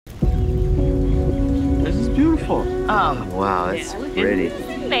beautiful. Wow, that's pretty.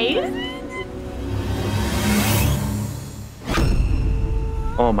 Amazing.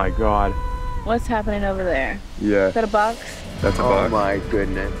 Oh my God. What's happening over there? Yeah. Is that a box? That's a Oh box. my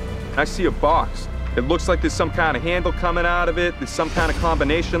goodness. I see a box. It looks like there's some kind of handle coming out of it. There's some kind of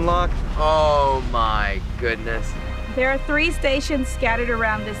combination lock. Oh my goodness. There are 3 stations scattered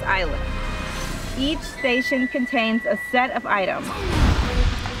around this island. Each station contains a set of items.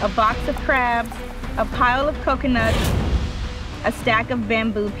 A box of crabs, a pile of coconuts, a stack of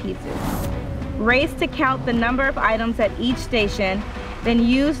bamboo pieces. Race to count the number of items at each station, then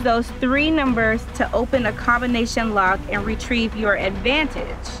use those 3 numbers to open a combination lock and retrieve your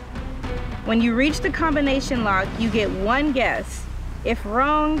advantage. When you reach the combination lock, you get 1 guess. If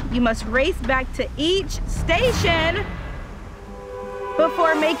wrong, you must race back to each station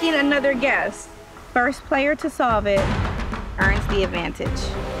before making another guess. First player to solve it earns the advantage.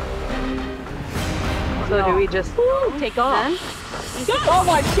 So do we just take off? Oh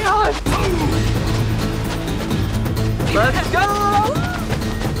my God! Let's go!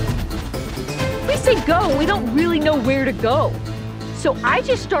 We say go, we don't really know where to go. So I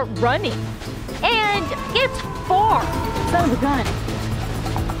just start running. And it's far. Son of a gun.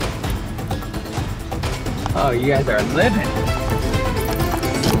 Oh, you guys are living.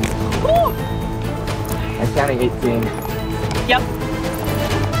 Ooh. I'm counting 18. Yep.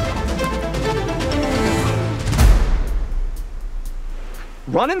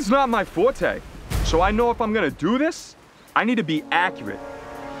 Running's not my forte. So I know if I'm gonna do this, I need to be accurate.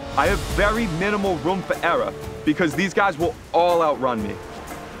 I have very minimal room for error because these guys will all outrun me.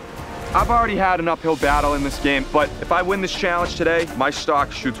 I've already had an uphill battle in this game, but if I win this challenge today, my stock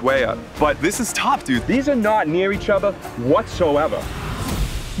shoots way up. But this is tough, dude. These are not near each other whatsoever.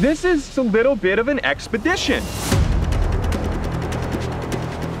 This is a little bit of an expedition.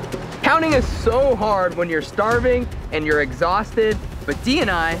 Counting is so hard when you're starving and you're exhausted, but Dee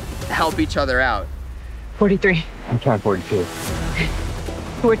and I help each other out. 43. I'm counting 42.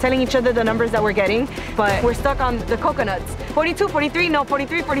 We're telling each other the numbers that we're getting, but we're stuck on the coconuts. 42, 43, no,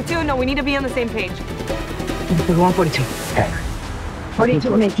 43, 42, no, we need to be on the same page. We want 42. Okay.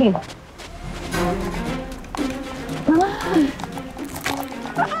 42 and 18.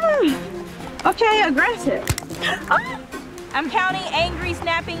 Okay, aggressive. I'm counting angry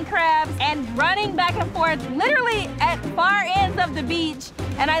snapping crabs and running back and forth literally at far ends of the beach,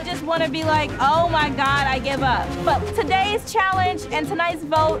 and I just want to be like, oh my God, I give up. But today's challenge and tonight's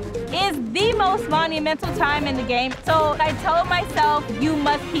vote is the most monumental time in the game, so I told myself, you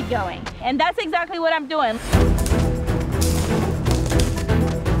must keep going. And that's exactly what I'm doing.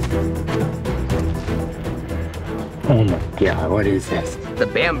 Oh my God, what is this? The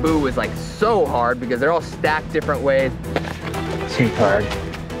bamboo is like so hard because they're all stacked different ways. Too hard.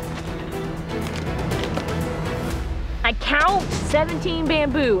 I count 17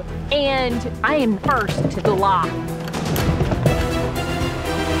 bamboo, and I am first to the lock.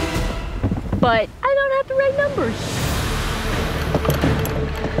 But I don't have the right numbers.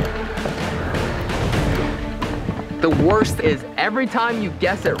 The worst is every time you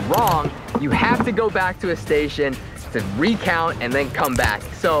guess it wrong, you have to go back to a station to recount and then come back.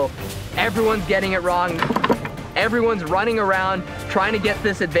 So everyone's getting it wrong. Everyone's running around trying to get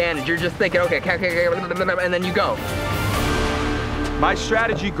this advantage. You're just thinking, okay, and then you go. My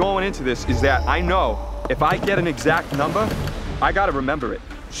strategy going into this is that I know if I get an exact number, I gotta remember it.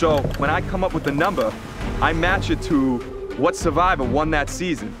 So when I come up with the number, I match it to what survivor won that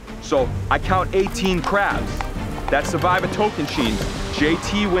season. So I count 18 crabs. That's survivor token chains.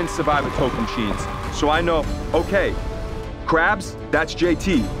 JT wins survivor token chains. So I know, okay, crabs, that's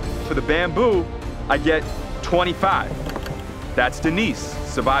JT. For the bamboo, I get 25. That's Denise,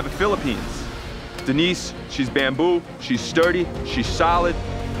 survivor Philippines. Denise, she's bamboo, she's sturdy, she's solid.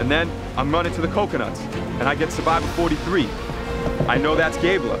 And then I'm running to the coconuts, and I get survivor 43. I know that's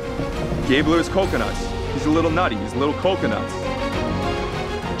Gabler. Gabler is coconuts. He's a little nutty, he's little coconuts.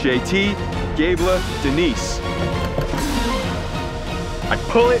 JT, Gabler, Denise. I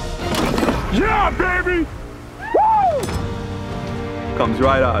pull it. Yeah, baby! Woo! Comes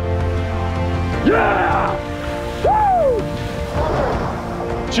right out. Yeah! Woo!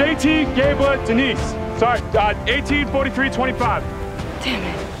 JT, Gabler, Denise. Sorry, 18, 43, 25. Damn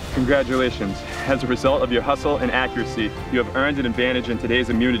it. Congratulations. As a result of your hustle and accuracy, you have earned an advantage in today's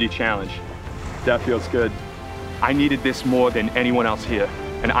immunity challenge. That feels good. I needed this more than anyone else here,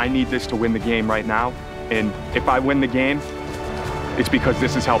 and I need this to win the game right now. And if I win the game, it's because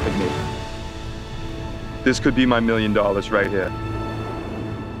this is helping me. This could be my $1 million right here.